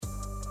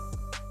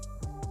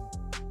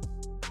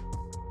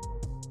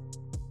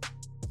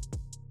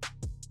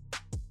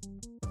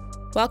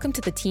Welcome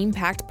to the Team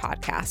Pact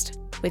podcast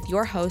with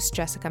your hosts,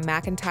 Jessica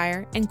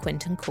McIntyre and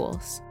Quentin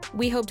Cools.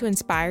 We hope to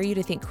inspire you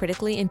to think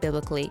critically and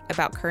biblically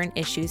about current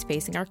issues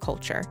facing our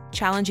culture,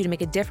 challenge you to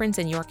make a difference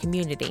in your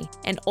community,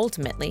 and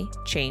ultimately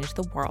change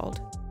the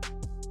world.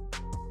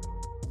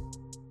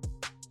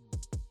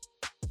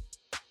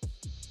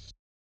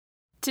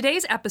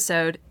 Today's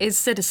episode is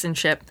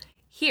citizenship,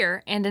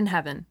 here and in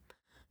heaven.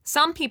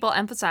 Some people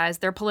emphasize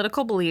their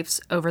political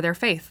beliefs over their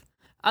faith.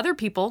 Other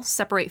people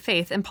separate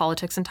faith and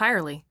politics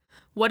entirely.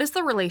 What is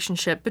the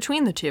relationship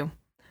between the two?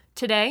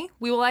 Today,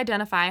 we will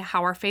identify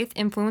how our faith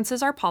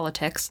influences our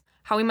politics,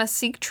 how we must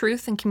seek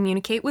truth and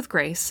communicate with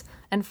grace,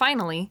 and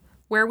finally,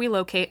 where we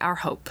locate our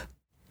hope.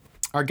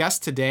 Our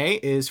guest today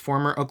is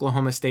former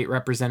Oklahoma State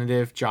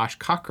Representative Josh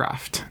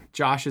Cockcroft.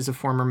 Josh is a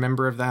former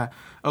member of the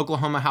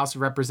Oklahoma House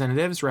of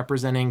Representatives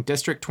representing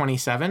District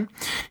 27.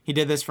 He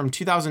did this from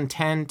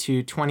 2010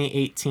 to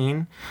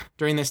 2018.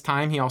 During this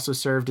time, he also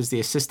served as the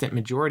Assistant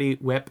Majority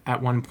Whip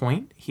at one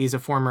point. He's a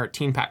former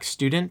Teen Pact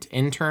student,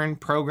 intern,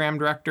 program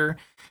director,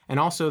 and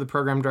also the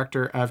program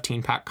director of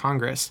Teen Pact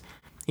Congress.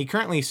 He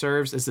currently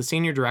serves as the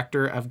Senior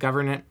Director of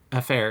Government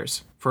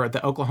Affairs for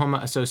the Oklahoma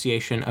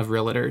Association of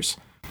Realtors.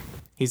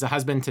 He's a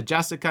husband to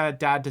Jessica,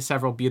 dad to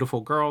several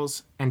beautiful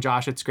girls. And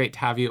Josh, it's great to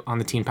have you on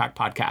the Teen Pact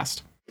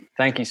podcast.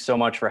 Thank you so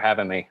much for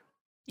having me.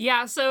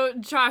 Yeah, so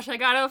Josh, I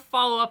gotta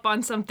follow up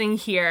on something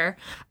here.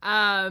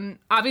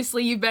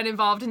 Obviously, you've been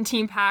involved in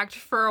Teen Pact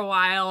for a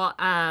while.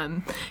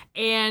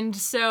 And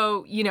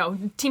so,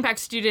 Teen Pact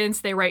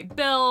students, they write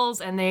bills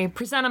and they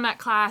present them at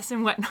class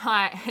and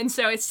whatnot. And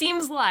so it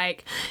seems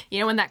like,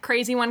 when that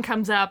crazy one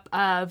comes up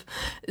of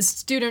a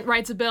student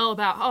writes a bill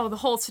about, the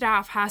whole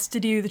staff has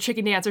to do the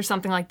chicken dance or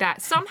something like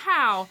that.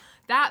 Somehow,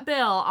 that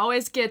bill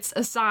always gets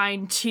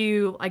assigned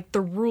to the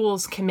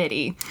rules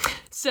committee.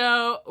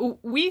 So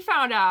we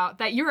found out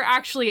that you were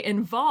actually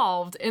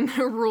involved in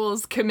the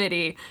rules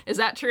committee. Is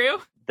that true?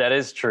 That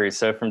is true.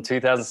 So from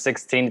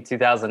 2016 to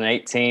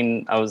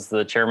 2018, I was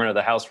the chairman of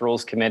the House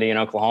Rules Committee in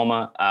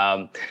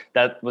Oklahoma.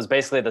 That was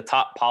basically the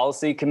top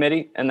policy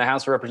committee in the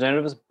House of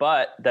Representatives,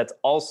 but that's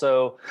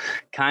also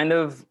kind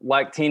of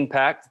like Teen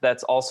Pact.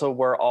 That's also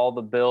where all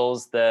the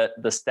bills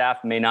that the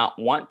staff may not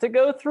want to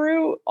go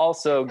through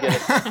also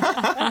get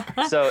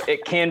it. So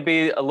it can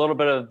be a little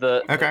bit of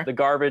the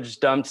garbage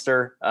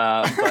dumpster,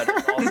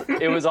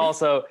 but it was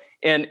also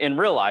in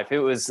real life, it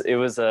was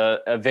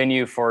a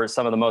venue for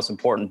some of the most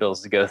important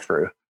bills to go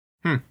through.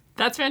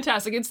 That's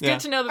fantastic. It's good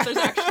to know that there's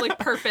actually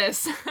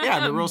purpose. Yeah,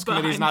 the Rules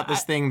Committee is not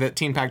this thing that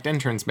Teen Pact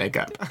interns make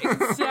up.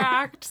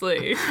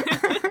 Exactly.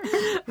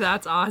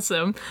 That's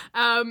awesome.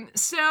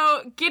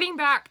 So getting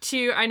back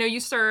to, I know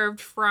you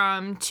served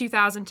from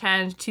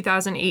 2010 to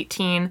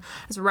 2018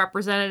 as a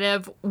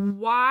representative.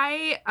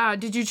 Why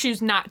did you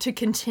choose not to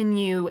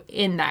continue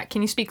in that?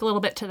 Can you speak a little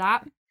bit to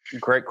that?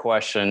 Great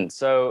question.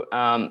 So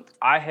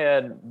I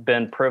had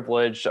been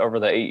privileged over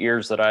the 8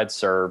 years that I'd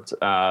served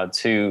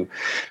to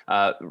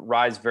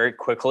rise very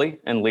quickly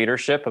in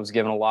leadership. I was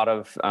given a lot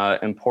of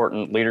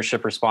important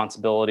leadership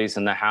responsibilities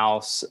in the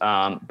House.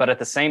 But at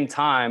the same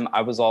time,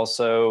 I was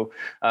also,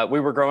 we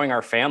were growing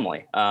our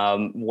family.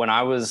 When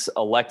I was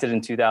elected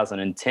in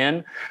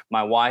 2010,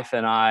 my wife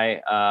and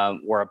I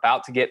were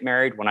about to get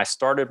married. When I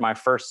started my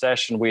first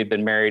session, we had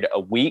been married a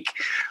week.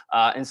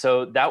 And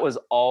so that was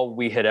all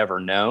we had ever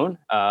known.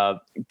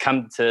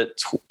 Come to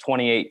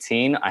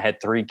 2018, I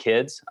had 3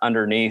 kids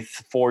underneath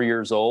 4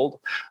 years old.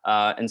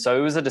 And so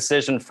it was a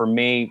decision for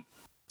me,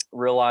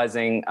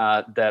 realizing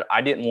that I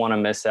didn't want to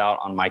miss out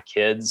on my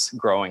kids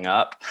growing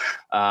up.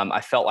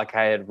 I felt like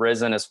I had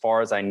risen as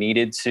far as I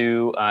needed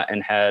to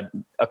and had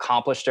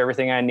accomplished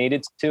everything I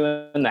needed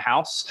to in the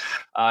House,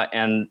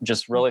 and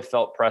just really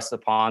felt pressed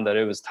upon that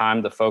it was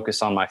time to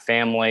focus on my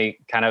family,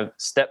 kind of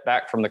step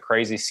back from the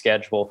crazy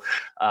schedule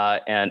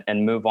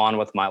and move on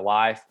with my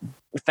life.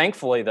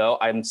 Thankfully, though,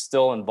 I'm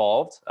still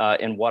involved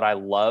in what I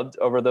loved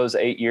over those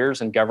 8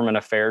 years in government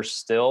affairs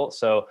still.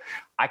 So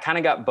I kind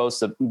of got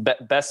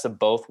best of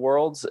both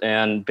worlds,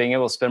 and being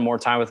able to spend more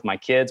time with my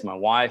kids, my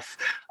wife,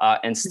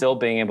 and still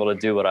being able to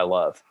do what I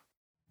love.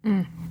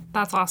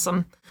 That's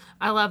awesome.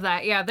 I love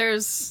that. Yeah,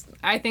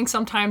 I think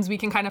sometimes we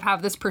can kind of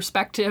have this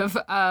perspective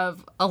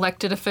of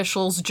elected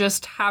officials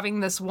just having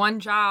this one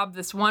job,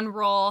 this one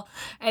role,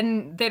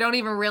 and they don't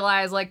even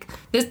realize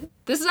this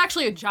is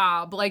actually a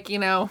job.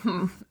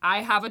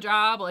 I have a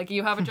job,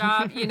 you have a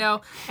job,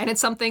 and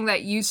it's something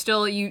that you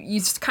still,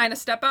 you kind of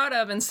step out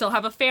of and still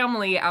have a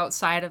family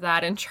outside of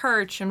that and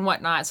church and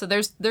whatnot. So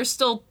there's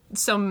still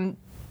some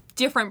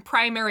different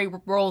primary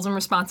roles and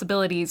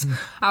responsibilities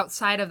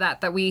outside of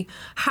that we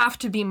have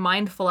to be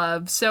mindful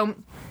of. So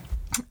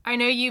I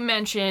know you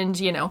mentioned,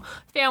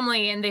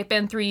 family, and they've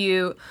been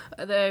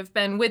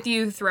with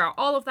you throughout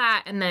all of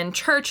that. And then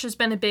church has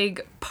been a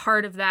big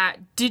part of that.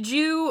 Did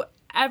you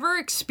ever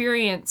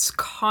experience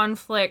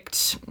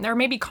conflict, or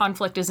maybe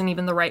conflict isn't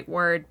even the right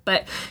word,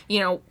 but,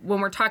 when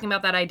we're talking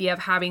about that idea of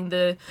having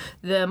the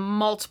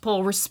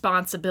multiple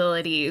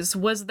responsibilities,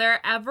 was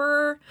there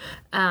ever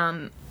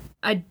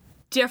a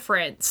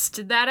difference?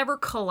 Did that ever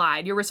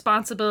collide? Your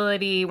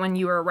responsibility when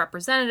you were a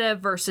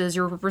representative versus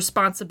your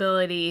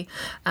responsibility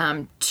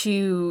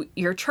to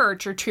your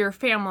church or to your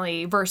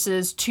family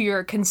versus to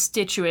your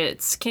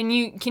constituents? Can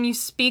you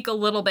speak a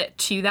little bit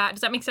to that?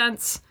 Does that make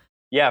sense?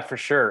 Yeah, for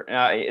sure.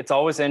 It's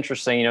always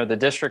interesting. The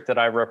district that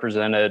I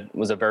represented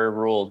was a very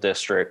rural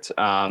district.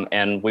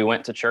 And we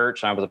went to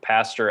church, and I was a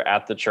pastor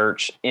at the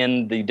church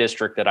in the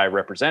district that I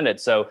represented.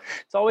 So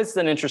it's always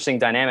an interesting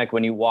dynamic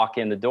when you walk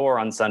in the door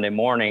on Sunday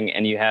morning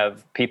and you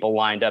have people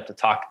lined up to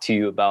talk to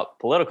you about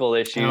political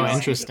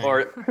issues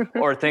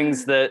or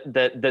things that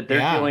they're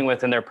dealing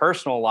with in their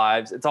personal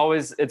lives. It's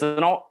always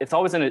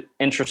an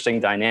interesting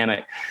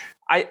dynamic.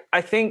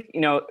 I think,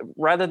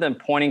 rather than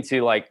pointing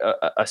to like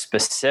a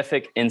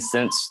specific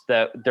instance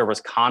that there was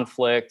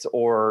conflict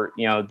or,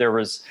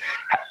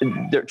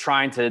 they're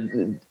trying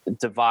to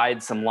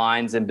divide some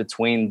lines in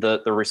between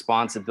the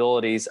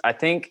responsibilities, I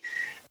think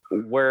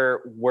where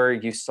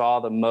I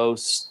saw the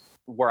most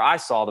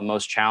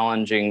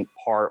challenging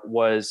part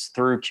was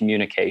through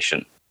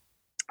communication.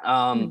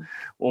 When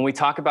we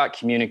talk about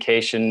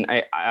communication,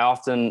 I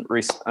often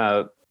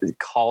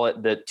call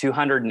it the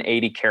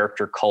 280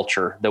 character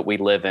culture that we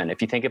live in.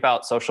 If you think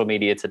about social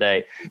media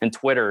today and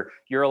Twitter,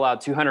 you're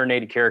allowed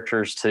 280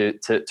 characters to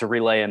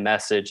relay a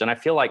message. And I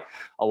feel like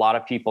a lot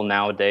of people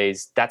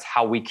nowadays, that's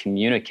how we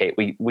communicate.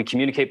 We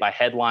communicate by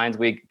headlines.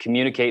 We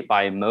communicate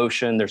by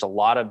emotion. There's a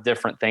lot of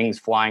different things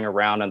flying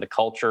around in the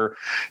culture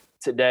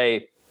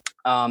today.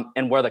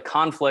 And where the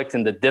conflict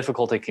and the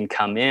difficulty can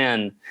come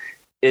in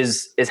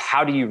is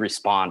how do you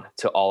respond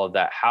to all of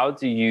that? How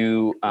do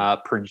you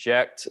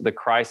project the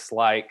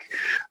Christ-like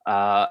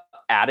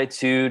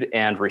attitude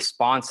and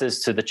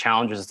responses to the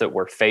challenges that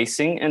we're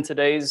facing in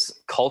today's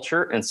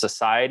culture and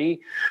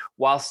society,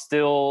 while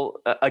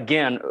still,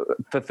 again,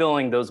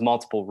 fulfilling those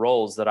multiple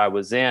roles that I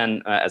was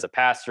in as a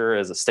pastor,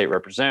 as a state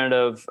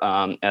representative,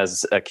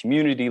 as a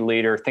community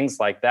leader, things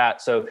like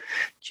that. So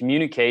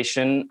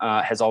communication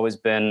has always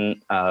been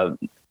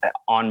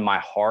on my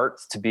heart,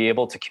 to be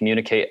able to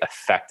communicate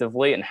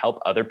effectively and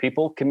help other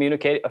people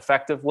communicate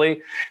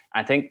effectively.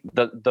 I think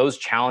those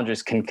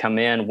challenges can come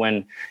in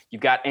when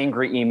you've got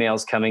angry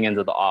emails coming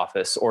into the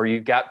office, or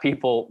you've got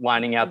people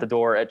lining out the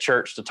door at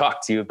church to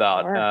talk to you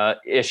about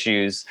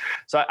issues.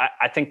 So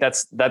I think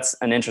that's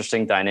an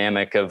interesting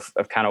dynamic of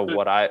kind of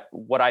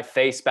what I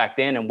faced back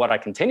then and what I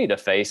continue to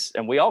face,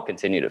 and we all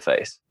continue to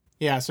face.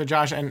 Yeah. So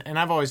Josh, and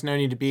I've always known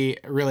you to be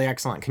a really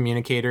excellent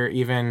communicator,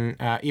 even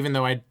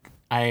though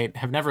I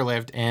have never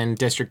lived in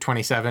District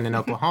 27 in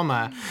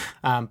Oklahoma.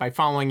 By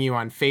following you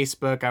on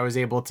Facebook, I was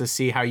able to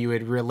see how you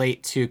would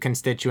relate to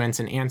constituents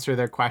and answer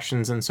their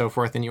questions and so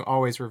forth. And you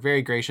always were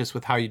very gracious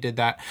with how you did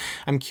that.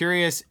 I'm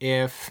curious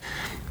if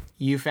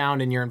you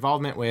found in your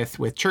involvement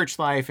with church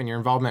life and your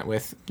involvement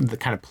with the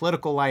kind of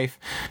political life,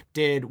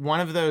 did one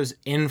of those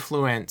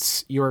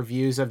influence your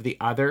views of the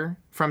other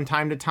from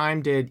time to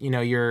time? Did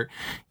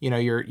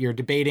you're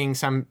debating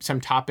some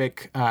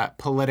topic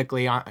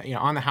politically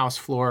on the House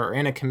floor or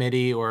in a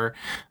committee or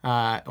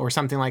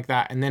something like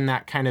that, and then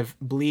that kind of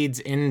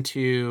bleeds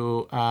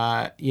into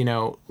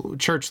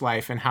church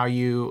life and how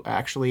you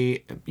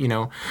actually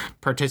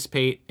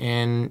participate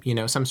in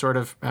some sort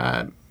of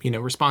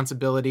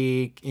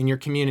responsibility in your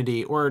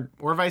community, or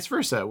vice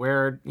versa,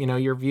 where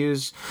your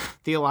views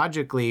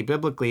theologically,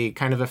 biblically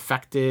kind of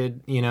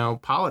affected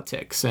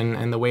politics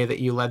and the way that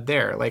you led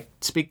there. Like,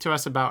 speak to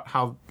us about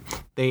how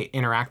they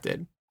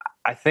interacted.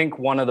 I think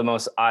one of the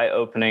most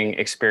eye-opening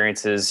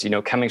experiences,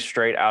 coming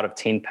straight out of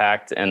Teen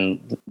Pact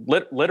and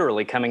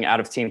literally coming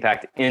out of Teen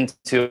Pact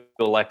into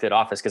elected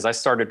office, because I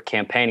started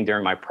campaigning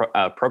during my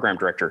program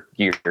director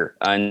year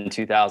in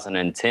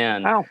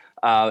 2010. Wow.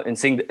 And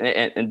seeing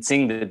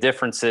the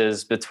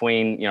differences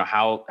between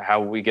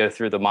how we go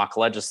through the mock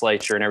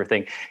legislature and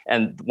everything.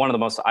 And one of the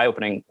most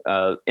eye-opening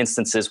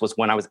instances was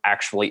when I was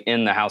actually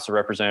in the House of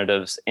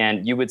Representatives,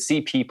 and you would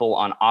see people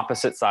on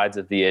opposite sides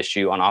of the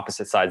issue, on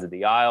opposite sides of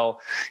the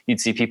aisle. You'd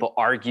see people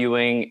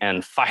arguing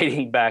and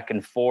fighting back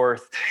and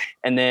forth,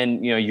 and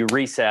then you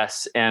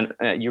recess and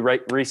you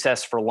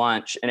recess for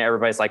lunch, and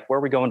everybody's like, "Where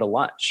are we going to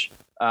lunch?"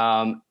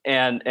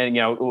 And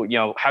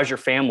how's your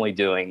family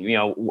doing?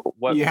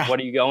 What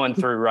are you going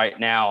through right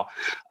now?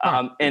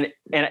 And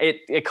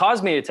it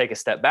caused me to take a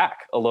step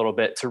back a little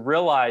bit to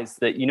realize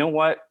that,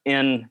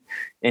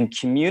 in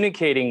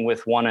communicating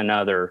with one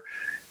another,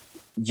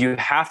 you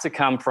have to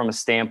come from a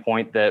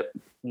standpoint that,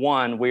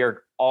 one, we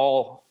are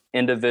all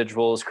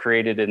individuals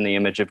created in the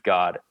image of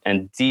God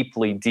and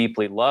deeply,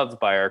 deeply loved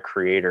by our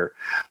Creator.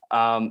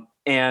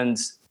 And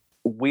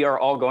we are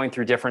all going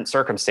through different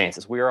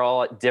circumstances. We are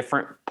all at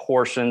different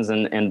portions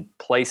and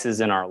places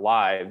in our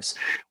lives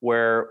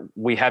where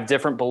we have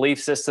different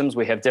belief systems,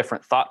 we have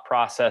different thought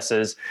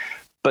processes,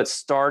 but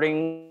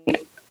starting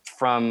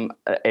from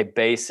a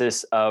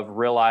basis of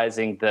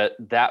realizing that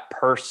that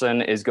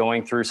person is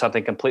going through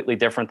something completely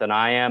different than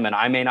I am, and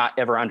I may not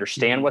ever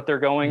understand what they're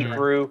going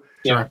through.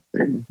 Yeah.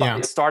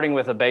 Starting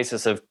with a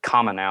basis of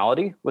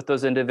commonality with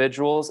those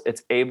individuals,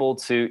 you're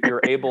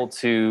able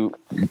to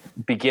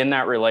begin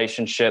that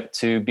relationship,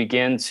 to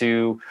begin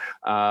to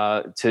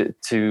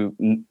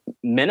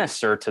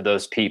minister to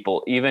those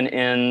people, even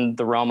in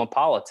the realm of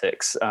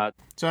politics.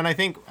 And I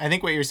think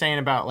what you're saying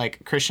about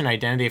like Christian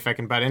identity, if I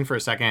can butt in for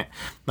a second,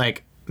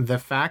 like the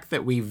fact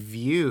that we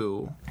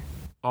view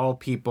all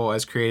people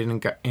as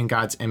created in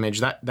God's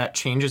image, that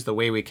changes the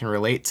way we can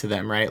relate to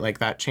them, right? Like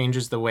that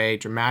changes the way,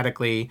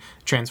 dramatically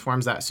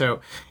transforms that.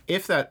 So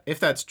if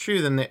that's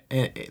true, then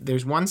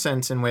there's one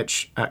sense in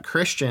which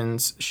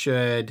Christians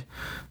should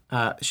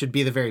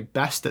be the very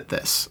best at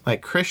this.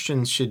 Like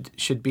Christians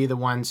should be the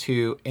ones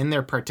who, in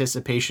their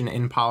participation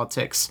in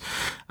politics,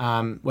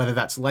 whether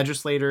that's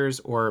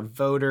legislators or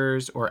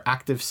voters or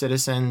active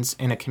citizens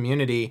in a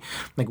community,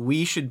 like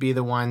we should be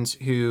the ones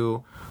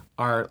who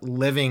are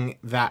living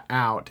that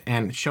out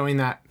and showing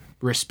that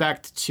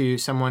respect to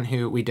someone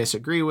who we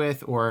disagree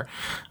with or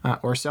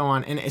so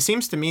on. And it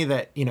seems to me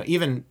that,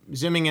 even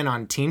zooming in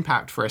on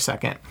TeenPact for a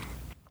second,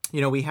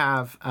 we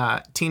have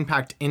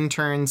TeenPact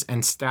interns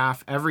and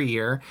staff every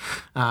year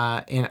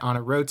on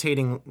a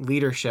rotating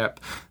leadership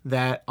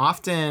that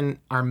often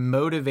are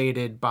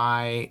motivated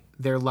by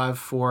their love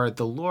for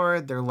the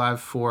Lord, their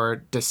love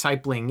for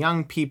discipling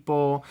young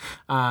people,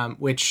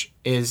 which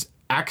is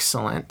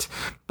excellent.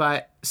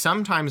 But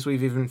sometimes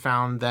we've even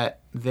found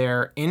that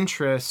their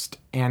interest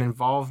and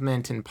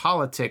involvement in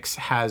politics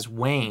has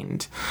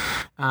waned.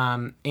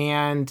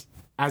 And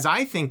as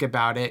I think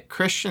about it,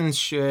 Christians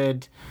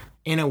should,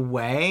 in a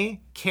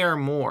way, care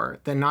more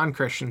than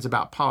non-Christians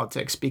about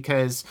politics,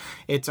 because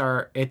it's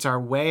our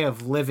way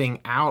of living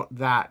out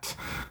that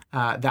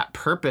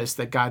purpose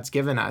that God's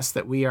given us,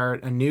 that we are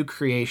a new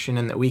creation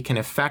and that we can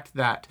affect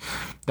that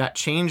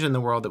change in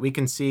the world, that we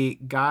can see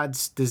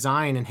God's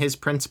design and his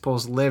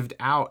principles lived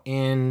out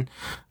in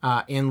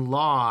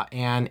law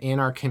and in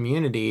our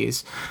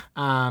communities.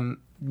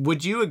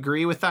 Would you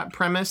agree with that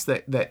premise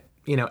that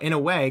in a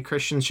way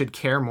Christians should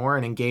care more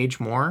and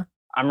engage more?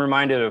 I'm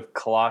reminded of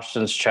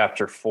Colossians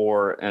chapter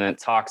 4, and it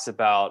talks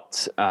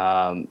about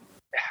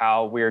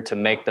how we're to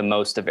make the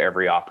most of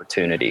every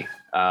opportunity.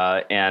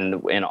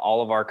 And in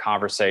all of our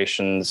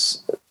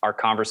conversations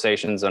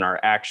and our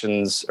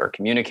actions, our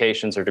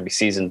communications are to be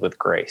seasoned with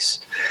grace.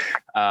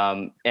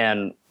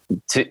 And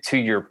to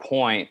your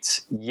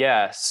point,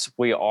 yes,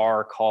 we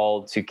are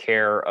called to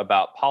care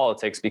about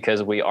politics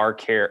because we are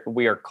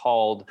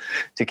called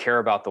to care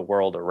about the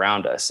world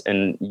around us.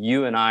 And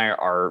you and I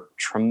are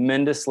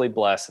tremendously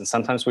blessed, and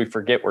sometimes we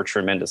forget we're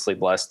tremendously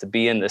blessed to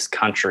be in this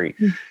country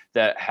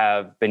that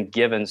have been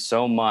given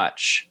so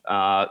much,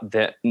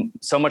 that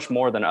so much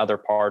more than other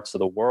parts of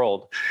the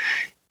world.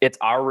 It's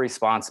our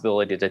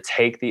responsibility to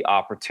take the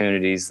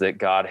opportunities that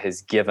God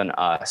has given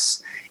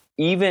us,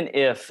 even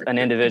if an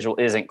individual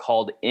isn't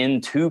called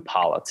into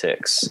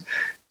politics,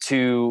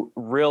 to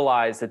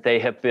realize that they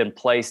have been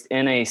placed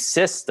in a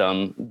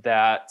system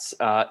that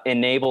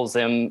enables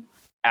them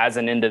as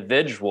an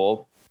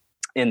individual,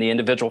 in the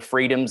individual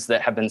freedoms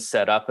that have been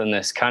set up in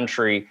this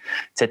country,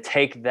 to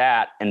take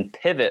that and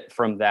pivot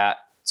from that,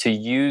 to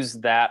use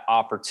that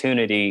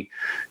opportunity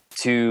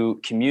to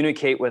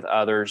communicate with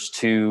others,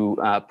 to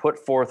put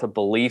forth a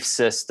belief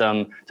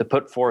system, to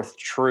put forth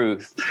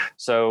truth.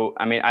 So,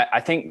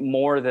 I think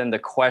more than the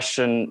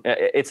question,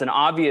 it's an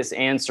obvious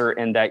answer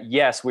in that,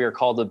 yes, we are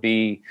called to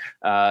be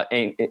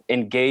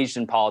engaged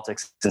in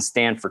politics and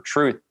stand for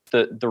truth.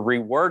 The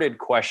reworded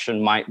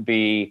question might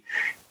be,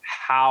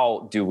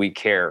 how do we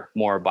care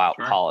more about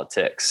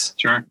politics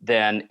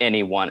than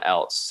anyone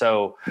else?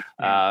 So,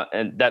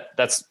 and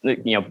that's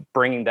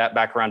bringing that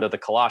back around to the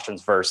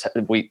Colossians verse.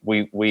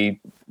 We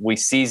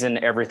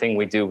season everything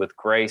we do with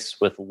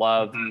grace, with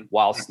love,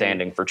 while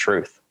standing for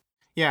truth.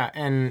 Yeah,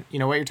 and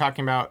what you're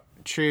talking about,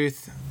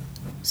 truth,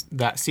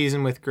 that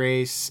season with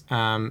grace,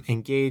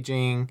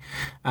 engaging.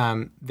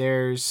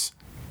 There's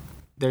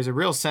a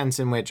real sense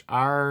in which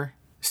our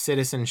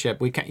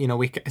citizenship, we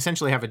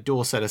essentially have a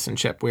dual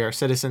citizenship. We are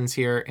citizens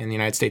here in the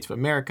United States of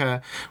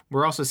America.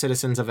 We're also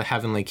citizens of a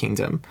heavenly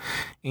kingdom.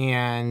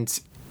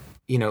 And,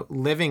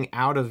 living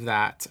out of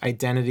that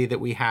identity that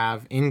we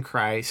have in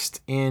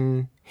Christ,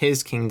 in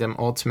his kingdom,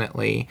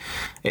 ultimately,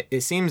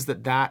 it seems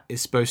that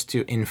is supposed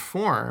to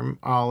inform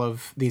all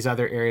of these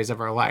other areas of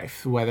our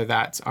life, whether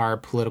that's our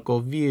political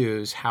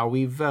views, how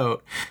we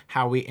vote,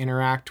 how we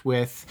interact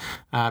with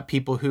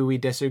people who we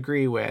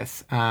disagree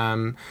with,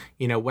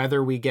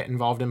 whether we get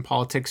involved in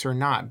politics or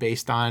not,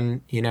 based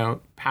on,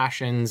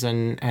 passions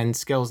and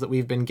skills that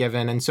we've been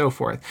given and so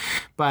forth.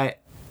 But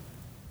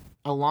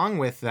along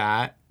with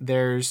that,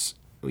 there's,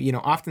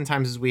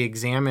 oftentimes as we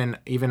examine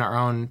even our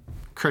own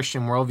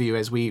Christian worldview,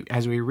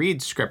 as we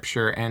read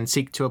Scripture and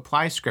seek to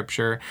apply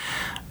Scripture,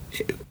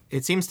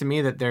 it seems to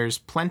me that there's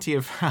plenty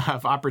of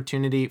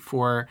opportunity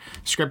for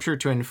Scripture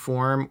to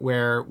inform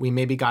where we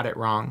maybe got it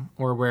wrong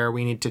or where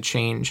we need to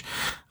change.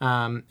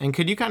 And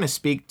could you kind of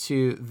speak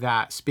to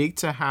that? Speak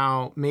to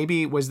how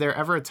maybe was there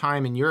ever a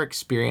time in your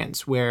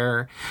experience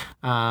where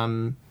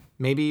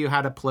maybe you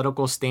had a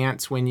political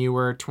stance when you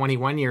were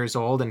 21 years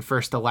old and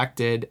first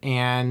elected,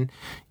 and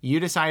you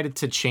decided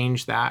to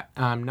change that,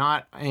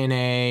 not in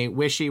a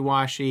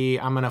wishy-washy,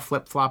 I'm going to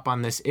flip-flop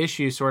on this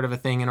issue sort of a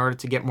thing in order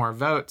to get more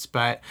votes,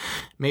 but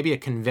maybe a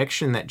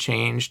conviction that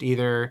changed.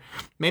 Either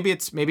maybe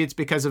it's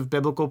because of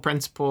biblical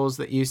principles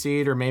that you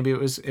see it, or maybe it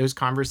was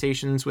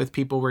conversations with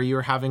people where you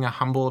were having a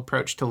humble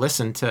approach to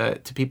listen to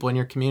people in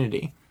your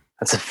community.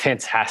 That's a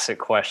fantastic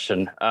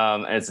question.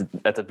 That's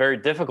a very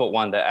difficult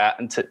one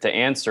to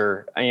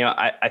answer.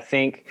 I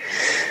think,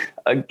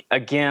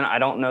 again, I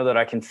don't know that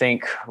I can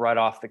think right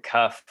off the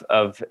cuff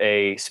of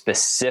a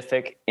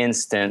specific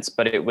instance,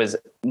 but it was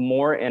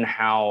more in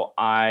how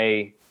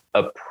I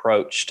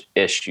approached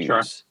issues.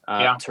 Sure.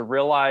 To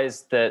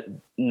realize that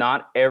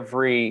not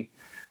every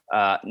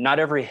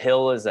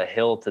hill is a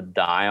hill to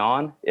die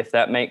on, if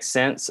that makes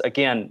sense.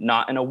 Again,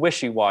 not in a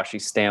wishy-washy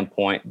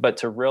standpoint, but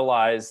to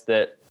realize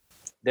that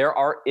there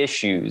are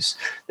issues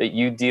that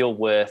you deal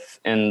with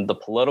in the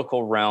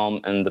political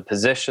realm and the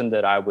position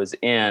that I was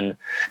in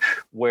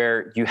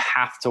where you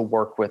have to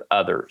work with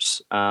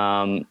others.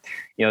 The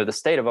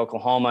state of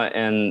Oklahoma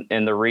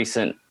in the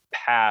recent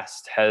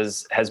past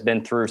has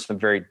been through some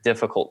very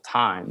difficult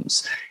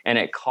times, and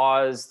it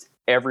caused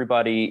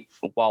everybody,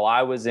 while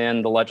I was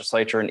in the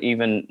legislature and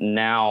even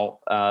now,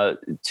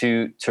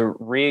 to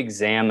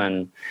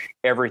re-examine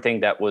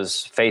everything that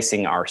was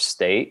facing our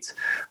state.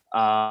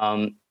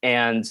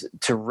 And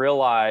to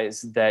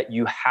realize that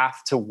you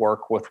have to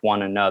work with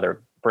one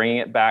another, bringing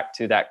it back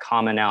to that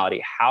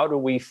commonality. How do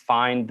we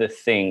find the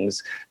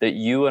things that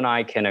you and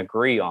I can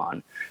agree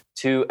on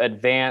to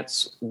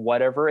advance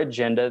whatever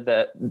agenda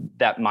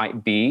that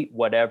might be,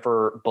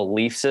 whatever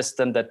belief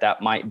system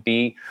that might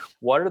be?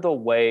 What are the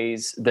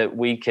ways that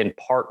we can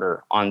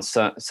partner on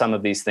some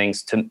of these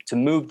things to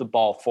move the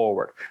ball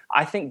forward?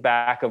 I think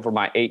back over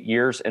my 8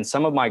 years, and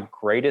some of my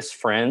greatest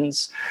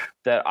friends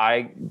that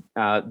I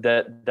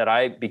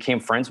became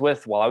friends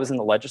with while I was in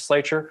the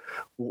legislature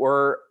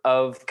were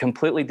of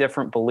completely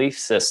different belief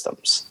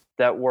systems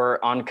that were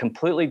on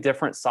completely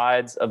different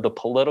sides of the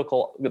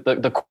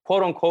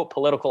quote unquote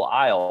political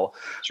aisle.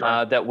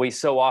 Sure. That we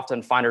so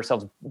often find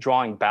ourselves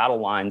drawing battle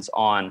lines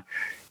on.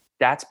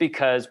 That's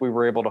because we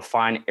were able to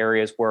find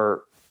areas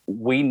where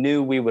we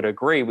knew we would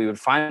agree, we would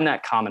find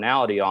that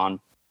commonality on.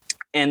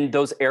 And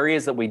those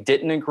areas that we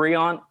didn't agree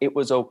on, it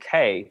was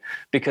okay,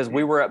 because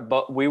we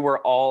were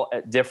all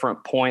at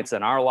different points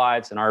in our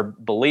lives and our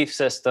belief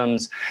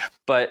systems,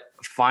 but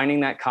finding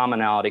that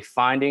commonality,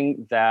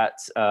 finding that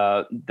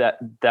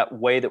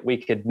way that we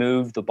could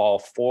move the ball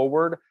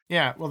forward.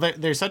 Yeah, well,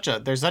 there's such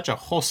a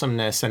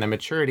wholesomeness and a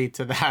maturity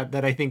to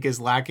that I think is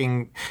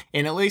lacking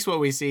in at least what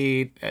we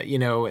see,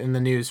 in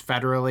the news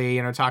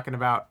federally. Talking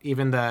about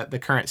even the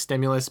current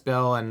stimulus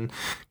bill and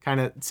kind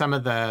of some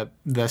of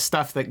the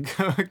stuff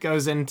that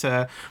goes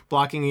into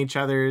blocking each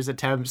other's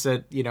attempts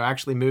at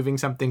actually moving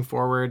something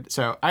forward.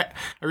 So I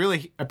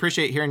really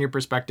appreciate hearing your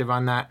perspective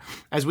on that.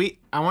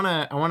 I want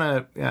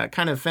to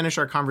kind of finish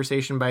our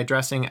conversation by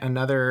addressing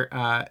another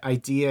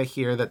idea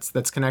here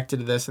that's connected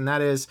to this, and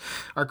that is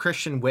our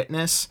Christian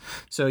witness.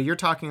 So you're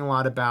talking a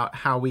lot about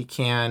how we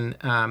can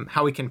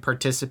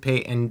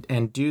participate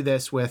and do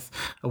this with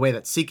a way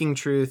that's seeking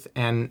truth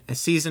and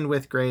seasoned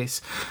with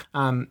grace.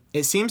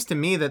 It seems to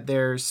me that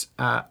there's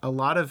a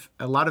lot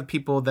of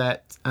people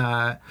that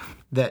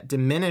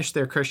diminish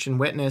their Christian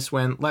witness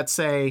when, let's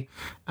say,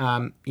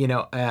 an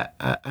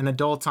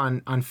adult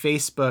on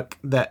Facebook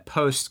that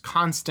posts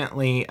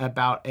constantly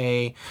about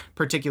a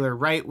particular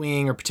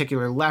right-wing or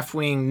particular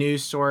left-wing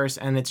news source,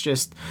 and it's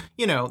just,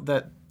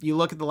 that you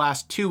look at the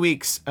last 2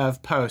 weeks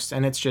of posts,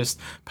 and it's just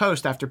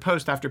post after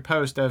post after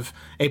post of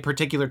a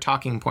particular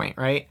talking point,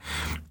 right?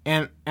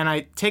 And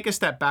I take a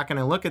step back and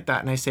I look at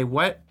that and I say,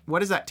 what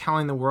is that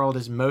telling the world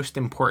is most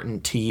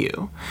important to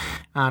you?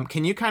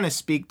 Can you kind of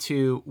speak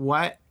to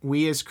what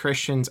we as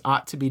Christians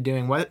ought to be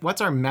doing? What's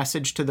our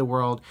message to the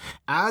world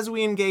as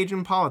we engage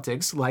in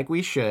politics, like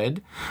we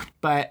should,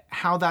 but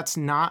how that's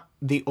not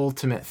the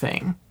ultimate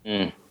thing?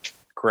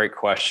 Great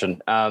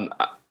question.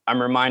 I'm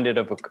reminded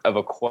of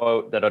a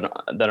quote that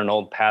an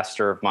old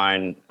pastor of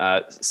mine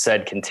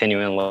said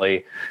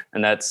continually,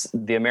 and that's,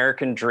 "The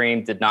American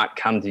dream did not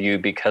come to you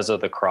because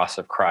of the cross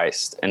of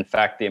Christ. In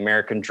fact, the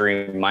American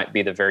dream might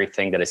be the very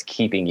thing that is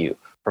keeping you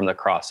from the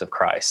cross of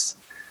Christ."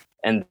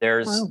 And there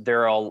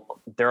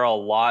are a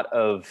lot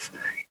of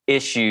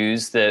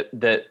issues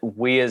that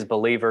we as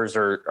believers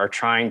are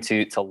trying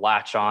to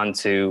latch on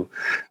to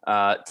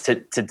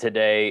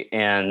today,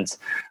 and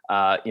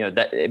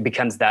that it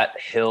becomes that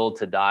hill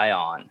to die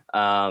on,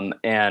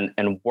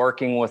 and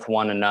working with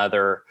one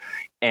another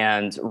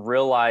and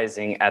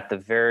realizing at the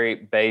very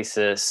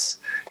basis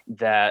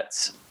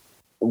that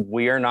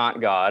we are not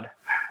God,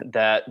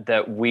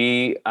 that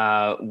we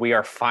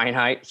are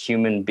finite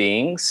human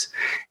beings,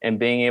 and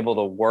being able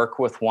to work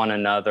with one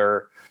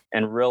another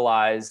and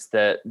realize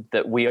that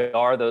we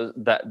are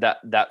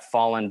that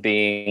fallen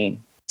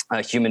being,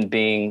 human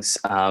beings.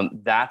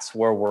 That's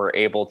where we're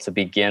able to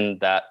begin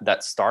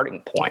that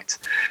starting point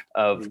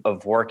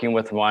of working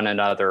with one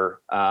another,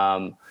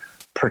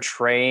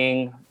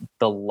 portraying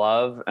the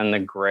love and the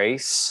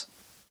grace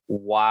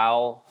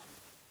while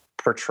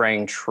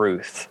portraying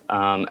truth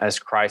as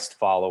Christ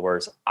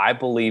followers. I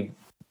believe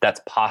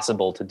that's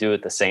possible to do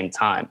at the same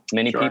time.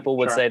 Many people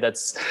would say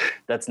that's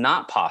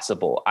not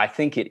possible. I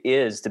think it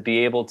is, to be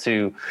able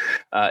to,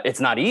 it's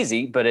not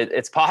easy, but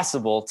it's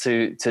possible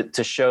to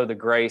show the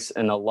grace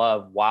and the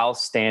love while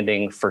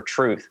standing for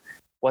truth.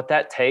 What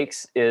that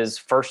takes is,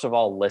 first of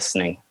all,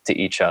 listening to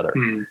each other.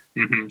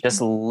 Mm-hmm.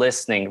 Just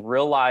listening,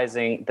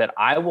 realizing that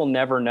I will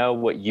never know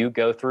what you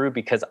go through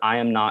because I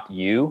am not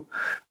you,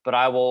 but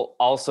I will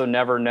also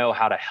never know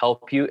how to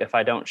help you if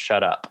I don't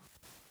shut up.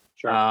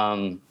 Sure.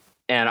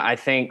 And I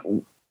think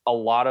a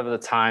lot of the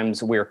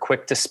times we're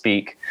quick to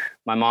speak.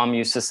 My mom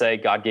used to say,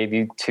 God gave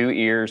you 2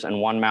 ears and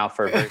 1 mouth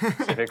for a very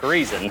specific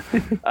reason.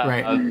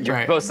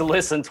 You're supposed to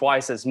listen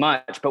twice as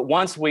much. But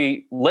once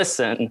we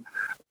listen,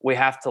 we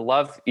have to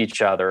love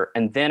each other.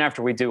 And then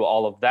after we do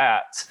all of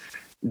that,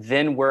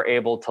 then we're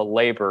able to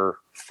labor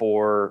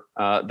for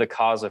the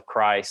cause of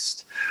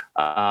Christ.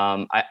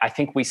 I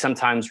think we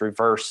sometimes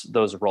reverse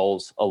those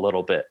roles a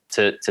little bit,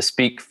 to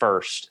speak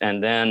first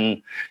and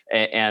then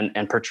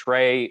and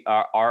portray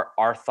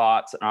our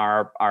thoughts and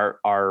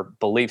our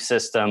belief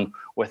system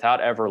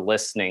without ever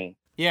listening.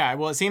 Yeah,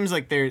 well, it seems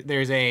like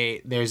there's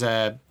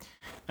a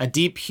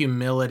deep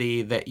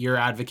humility that you're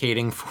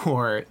advocating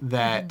for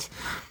that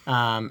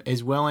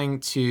is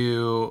willing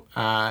to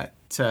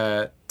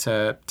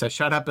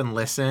shut up and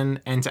listen,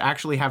 and to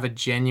actually have a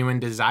genuine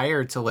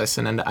desire to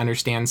listen and to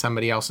understand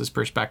somebody else's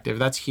perspective.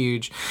 That's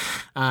huge.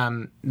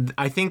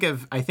 I think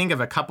of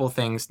a couple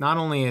things. Not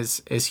only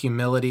is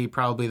humility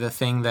probably the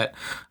thing that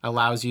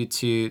allows you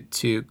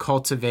to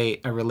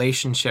cultivate a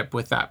relationship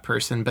with that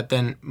person, but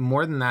then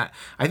more than that,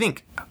 I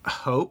think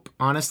hope,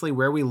 honestly,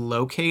 where we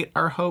locate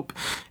our hope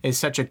is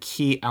such a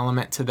key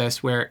element to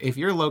this, where if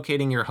you're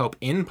locating your hope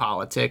in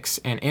politics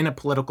and in a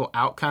political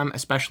outcome,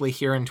 especially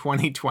here in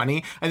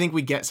 2020, I think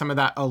we get some of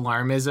that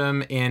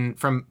alarmism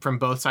from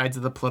both sides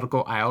of the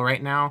political aisle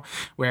right now,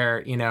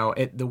 where,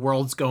 the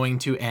world's going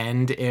to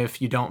end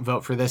if you don't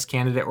vote for this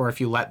candidate or if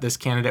you let this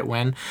candidate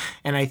win.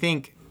 And I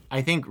think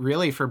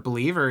really for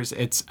believers,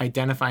 it's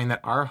identifying that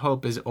our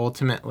hope is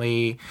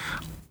ultimately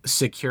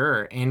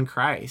secure in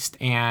Christ,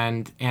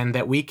 and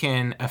that we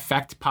can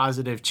affect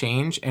positive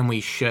change, and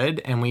we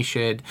should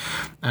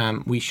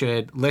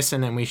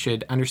listen, and we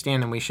should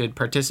understand, and we should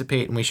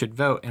participate, and we should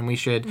vote, and we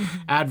should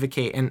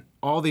advocate, and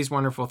all these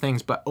wonderful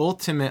things. But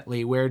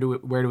ultimately, where do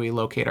we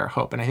locate our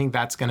hope? And I think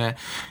that's going to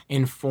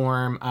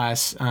inform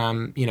us,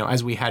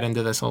 as we head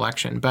into this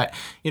election. But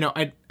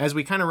as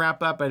we kind of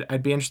wrap up,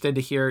 I'd be interested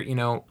to hear,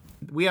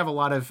 we have a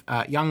lot of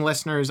young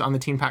listeners on the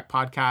Teen Pack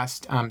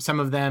podcast.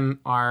 Some of them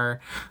are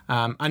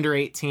under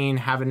 18,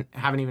 haven't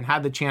even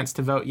had the chance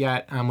to vote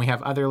yet. We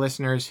have other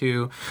listeners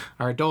who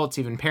are adults,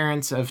 even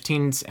parents of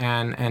teens,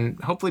 and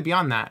hopefully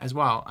beyond that as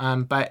well.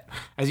 But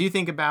as you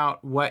think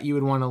about what you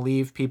would want to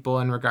leave people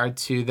in regard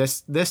to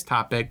this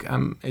topic,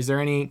 is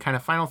there any kind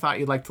of final thought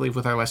you'd like to leave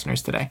with our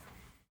listeners today?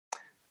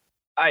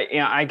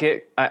 I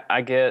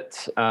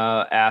get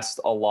asked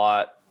a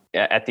lot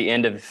at the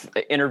end of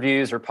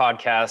interviews or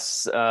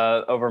podcasts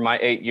over my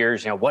 8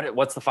 years,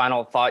 what's the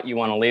final thought you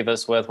want to leave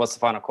us with? What's the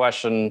final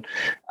question?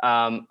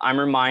 I'm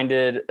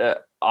reminded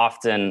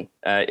often.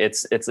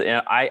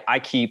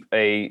 I keep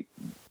an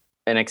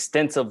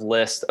extensive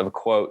list of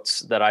quotes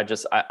that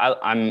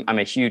I'm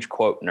a huge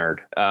quote nerd,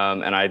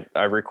 and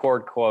I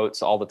record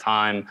quotes all the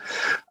time.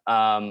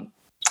 And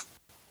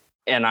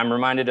I'm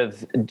reminded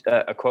of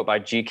a quote by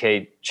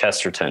G.K.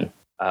 Chesterton.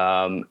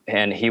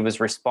 And he was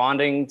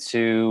responding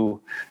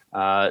to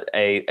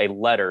a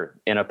letter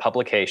in a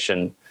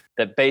publication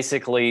that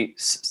basically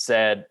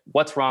said,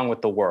 "What's wrong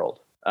with the world?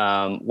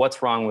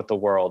 What's wrong with the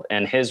world?"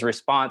 And his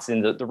response,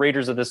 and the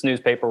readers of this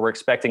newspaper were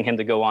expecting him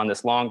to go on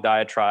this long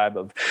diatribe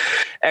of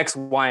X,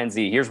 Y, and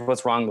Z. Here's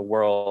what's wrong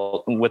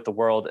with the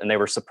world. And they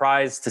were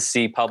surprised to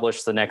see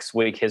published the next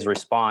week his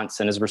response.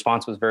 And his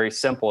response was very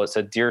simple. It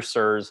said, "Dear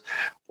sirs,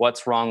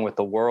 what's wrong with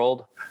the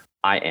world?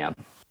 I am.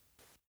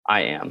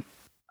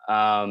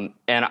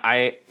 And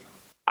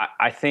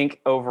I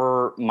think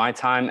over my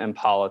time in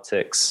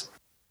politics,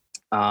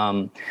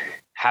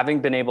 having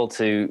been able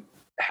to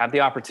have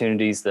the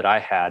opportunities that I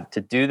had to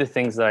do the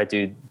things that I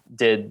did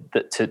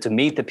to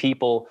meet the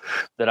people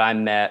that I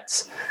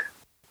met,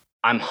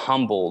 I'm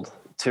humbled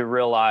to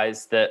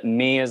realize that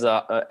me as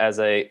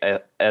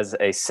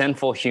a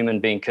sinful human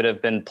being could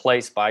have been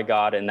placed by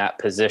God in that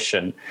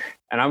position.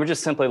 And I would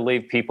just simply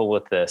leave people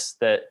with this,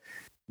 that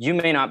you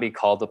may not be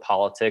called to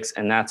politics,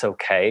 and that's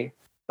okay,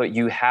 but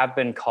you have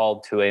been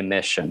called to a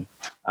mission.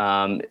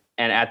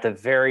 And at the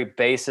very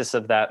basis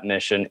of that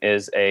mission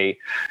is a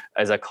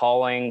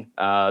calling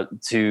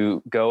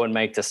to go and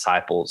make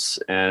disciples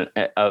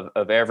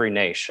of every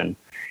nation.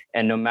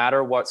 And no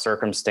matter what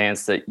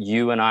circumstance that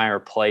you and I are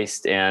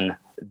placed in,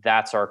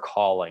 that's our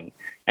calling.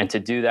 And to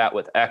do that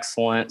with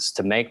excellence,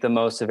 to make the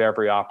most of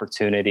every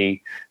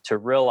opportunity, to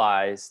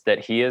realize that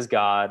He is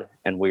God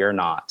and we are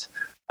not.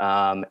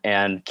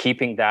 And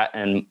keeping that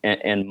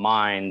in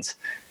mind,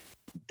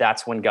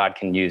 that's when God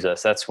can use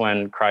us. That's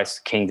when Christ's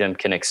kingdom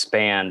can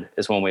expand,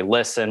 is when we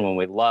listen, when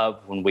we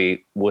love, when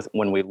we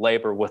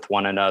labor with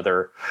one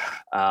another,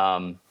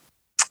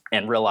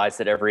 and realize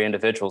that every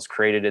individual is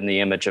created in the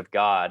image of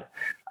God.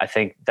 I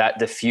think that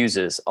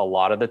diffuses a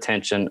lot of the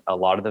tension, a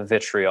lot of the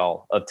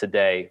vitriol of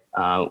today,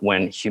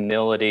 when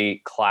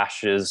humility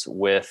clashes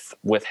with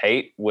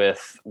hate,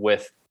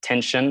 with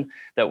tension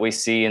that we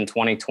see in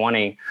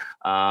 2020.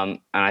 And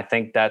I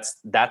think that's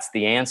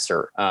the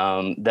answer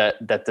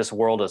that this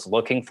world is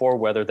looking for,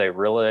 whether they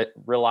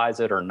realize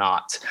it or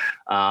not.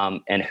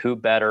 And who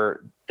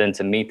better than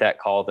to meet that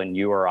call than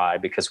you or I,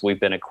 because we've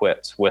been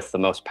equipped with the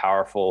most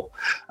powerful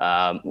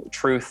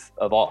truth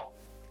of all.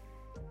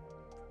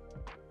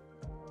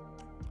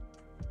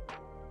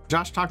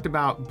 Josh talked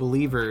about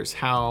believers,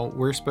 how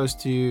we're supposed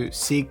to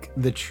seek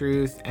the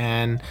truth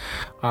and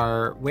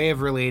our way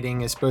of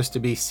relating is supposed to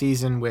be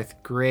seasoned with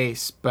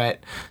grace. But,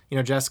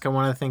 Jessica,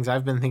 one of the things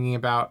I've been thinking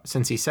about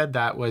since he said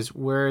that was,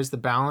 where is the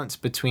balance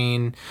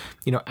between,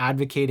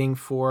 advocating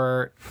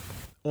for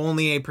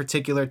only a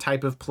particular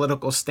type of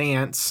political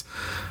stance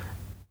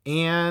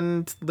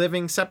and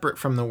living separate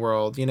from the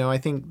world? I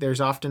think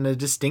there's often a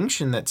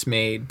distinction that's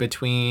made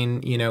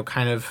between,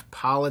 kind of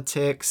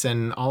politics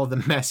and all of the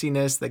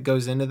messiness that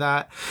goes into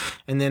that.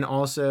 And then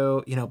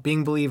also,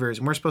 being believers,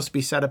 and we're supposed to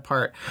be set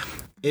apart.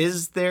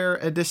 Is there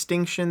a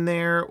distinction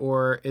there,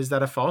 or is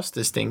that a false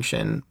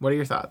distinction? What are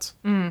your thoughts?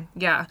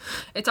 Yeah.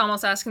 It's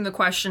almost asking the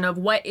question of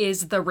what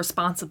is the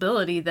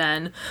responsibility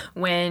then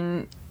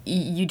when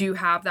you do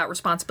have that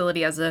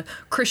responsibility as a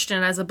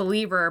Christian, as a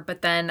believer,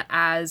 but then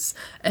as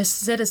a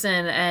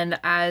citizen and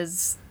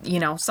as,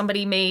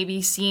 somebody may be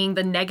seeing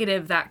the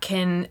negative that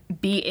can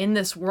be in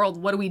this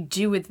world. What do we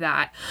do with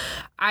that?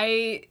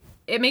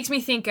 It makes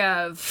me think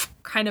of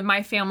kind of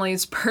my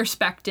family's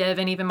perspective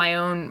and even my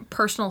own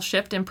personal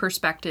shift in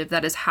perspective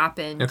that has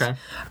happened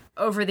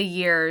over the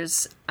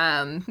years.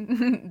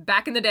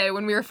 Back in the day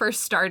when we were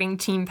first starting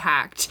Team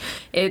Pact,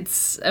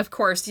 it's, of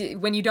course,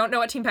 when you don't know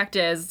what Team Pact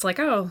is, it's like,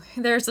 oh,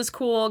 there's this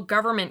cool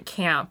government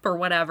camp or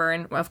whatever.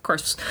 And of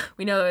course,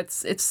 we know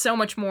it's so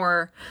much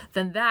more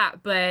than that.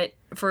 But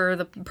for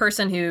the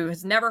person who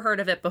has never heard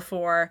of it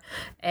before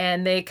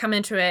and they come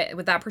into it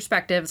with that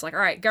perspective, it's like, all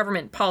right,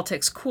 government,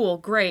 politics, cool,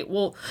 great.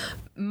 Well,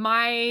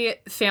 my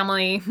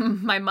family,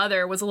 my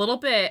mother was a little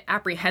bit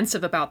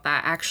apprehensive about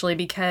that, actually,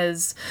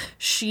 because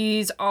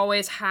she's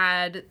always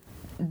had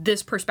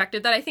this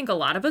perspective that I think a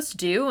lot of us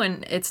do,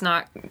 and it's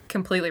not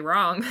completely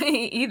wrong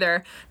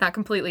either, not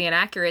completely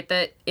inaccurate,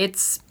 that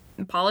it's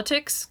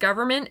politics,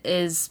 government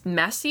is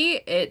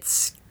messy,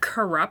 it's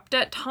corrupt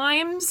at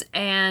times,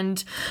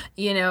 and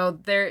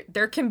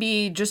there can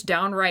be just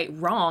downright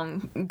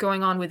wrong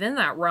going on within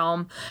that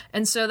realm.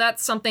 And so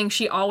that's something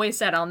she always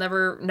said, I'll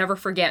never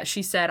forget.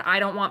 She said, I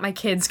don't want my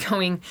kids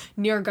going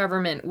near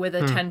government with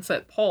a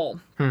 10-foot pole.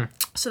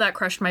 So that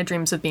crushed my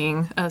dreams of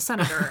being a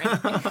senator.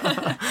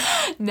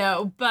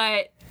 No,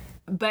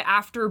 but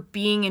after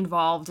being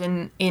involved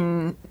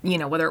in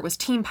whether it was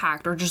Team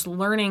Pact or just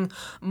learning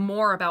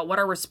more about what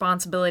our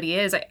responsibility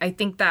is, I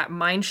think that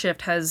mind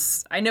shift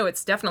I know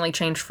it's definitely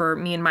changed for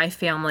me and my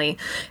family,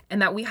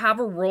 and that we have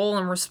a role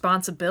and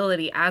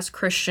responsibility as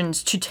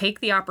Christians to take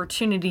the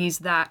opportunities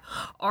that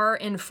are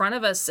in front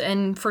of us.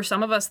 And for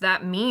some of us,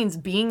 that means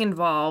being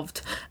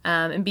involved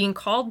and being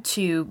called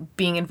to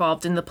being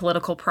involved in the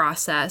political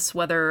process,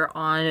 whether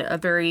on a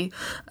very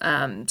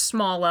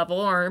small level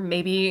or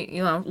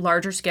maybe,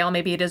 larger scale.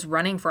 Maybe it is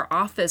running for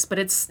office, but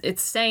it's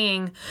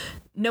saying,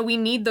 no, we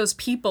need those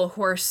people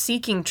who are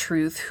seeking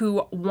truth,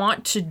 who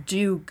want to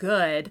do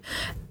good,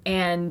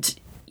 and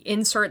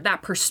insert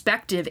that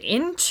perspective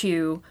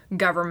into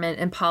government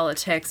and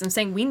politics, and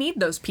saying we need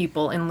those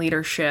people in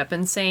leadership,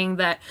 and saying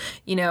that,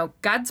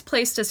 God's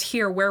placed us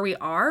here where we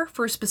are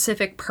for a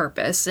specific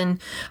purpose.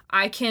 And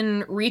I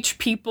can reach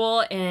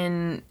people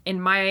in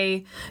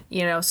my,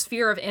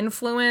 sphere of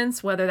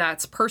influence, whether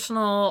that's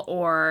personal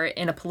or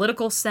in a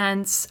political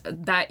sense,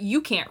 that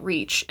you can't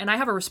reach. And I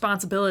have a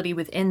responsibility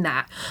within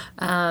that,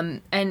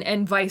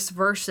 and vice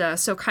versa.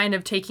 So kind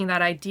of taking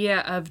that idea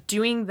of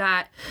doing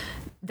that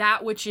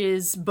which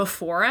is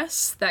before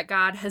us, that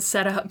God has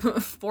set up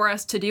for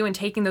us to do, and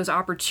taking those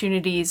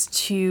opportunities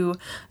to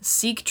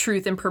seek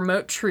truth and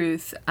promote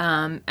truth,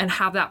 and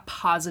have that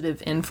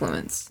positive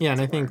influence. Yeah,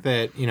 and I think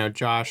that,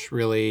 Josh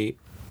really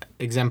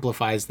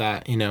exemplifies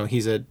that.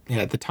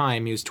 At the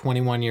time, he was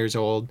 21 years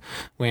old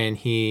when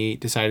he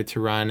decided to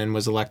run and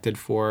was elected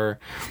for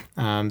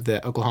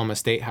the Oklahoma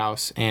State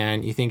House.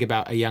 And you think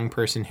about a young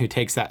person who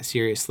takes that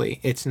seriously.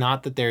 It's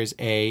not that there's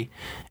a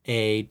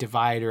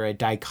divide or a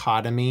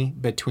dichotomy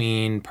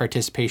between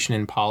participation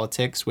in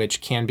politics,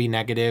 which can be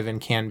negative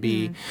and can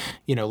be,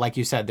 like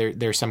you said,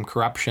 there's some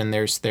corruption,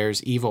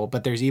 there's evil,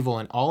 but there's evil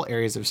in all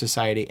areas of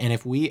society. And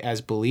if we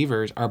as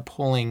believers are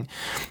pulling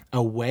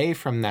away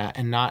from that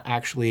and not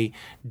actually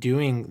be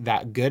doing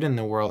that good in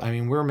the world, I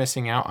mean, we're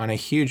missing out on a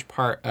huge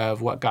part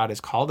of what God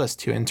has called us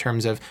to in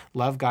terms of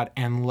love God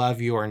and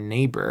love your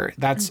neighbor.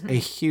 That's a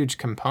huge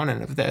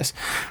component of this.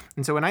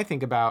 And so when I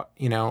think about,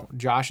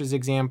 Josh's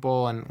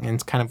example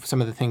and kind of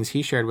some of the things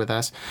he shared with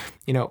us,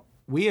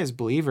 we as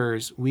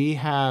believers, we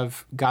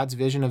have God's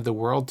vision of the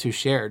world to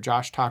share.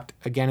 Josh talked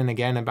again and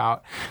again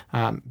about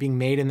being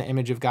made in the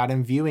image of God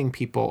and viewing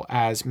people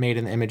as made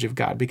in the image of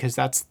God, because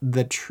that's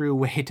the true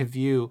way to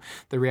view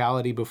the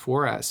reality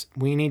before us.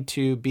 We need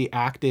to be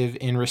active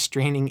in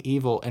restraining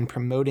evil and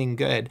promoting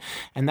good.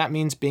 And that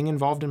means being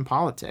involved in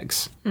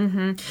politics.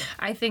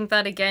 I think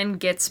that, again,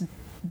 gets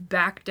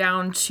back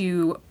down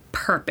to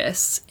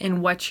purpose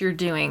in what you're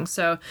doing.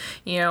 So,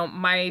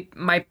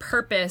 my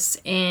purpose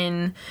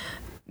in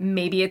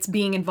maybe it's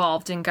being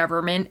involved in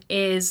government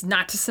is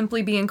not to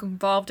simply be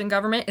involved in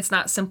government. It's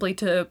not simply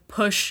to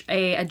push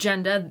a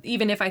agenda,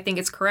 even if I think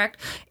it's correct.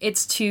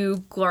 It's to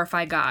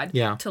glorify God,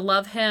 to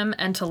love him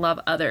and to love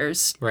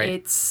others. Right.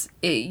 It's,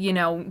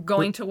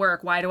 going to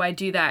work. Why do I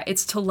do that?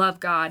 It's to love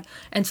God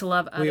and to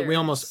love others. We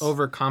almost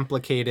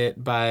overcomplicate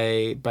it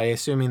by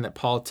assuming that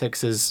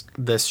politics is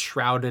this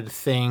shrouded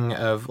thing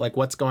of like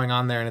what's going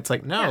on there. And it's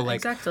like, no,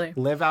 exactly.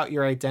 Live out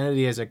your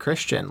identity as a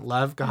Christian.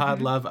 Love God,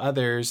 love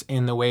others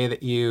in the way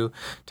that you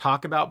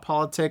talk about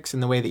politics, in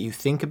the way that you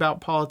think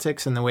about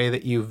politics, in the way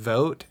that you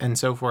vote, and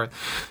so forth.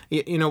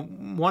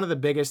 One of the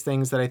biggest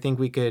things that I think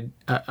we could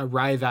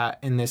arrive at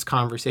in this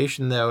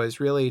conversation, though,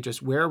 is really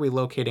just where are we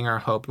locating our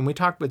hope? And we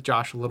talked with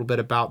Josh a little bit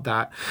about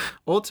that.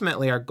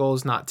 Ultimately, our goal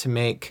is not to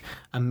make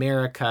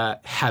America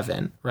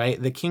heaven,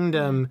 right? The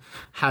kingdom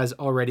has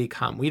already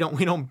come. We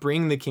don't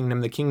bring the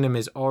kingdom. The kingdom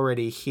is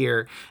already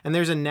here. And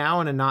there's a now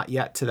and a not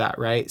yet to that,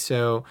 right?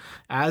 So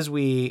as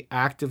we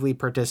actively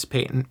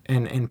participate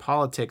in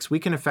politics, we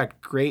can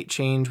affect great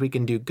change. We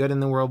can do good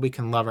in the world. We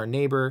can love our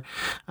neighbor.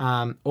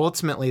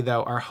 Ultimately,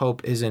 though, our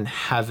hope is in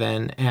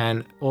heaven.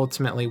 And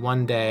ultimately,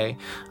 one day,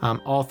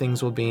 all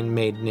things will be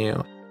made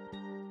new.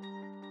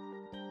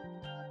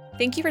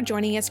 Thank you for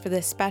joining us for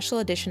this special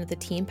edition of the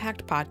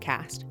TeamPact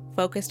podcast,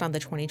 focused on the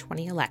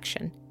 2020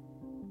 election.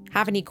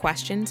 Have any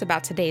questions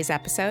about today's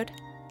episode?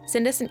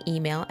 Send us an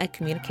email at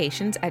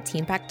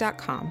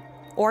communications@teampact.com,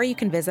 or you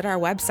can visit our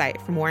website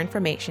for more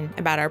information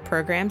about our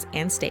programs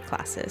and state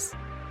classes.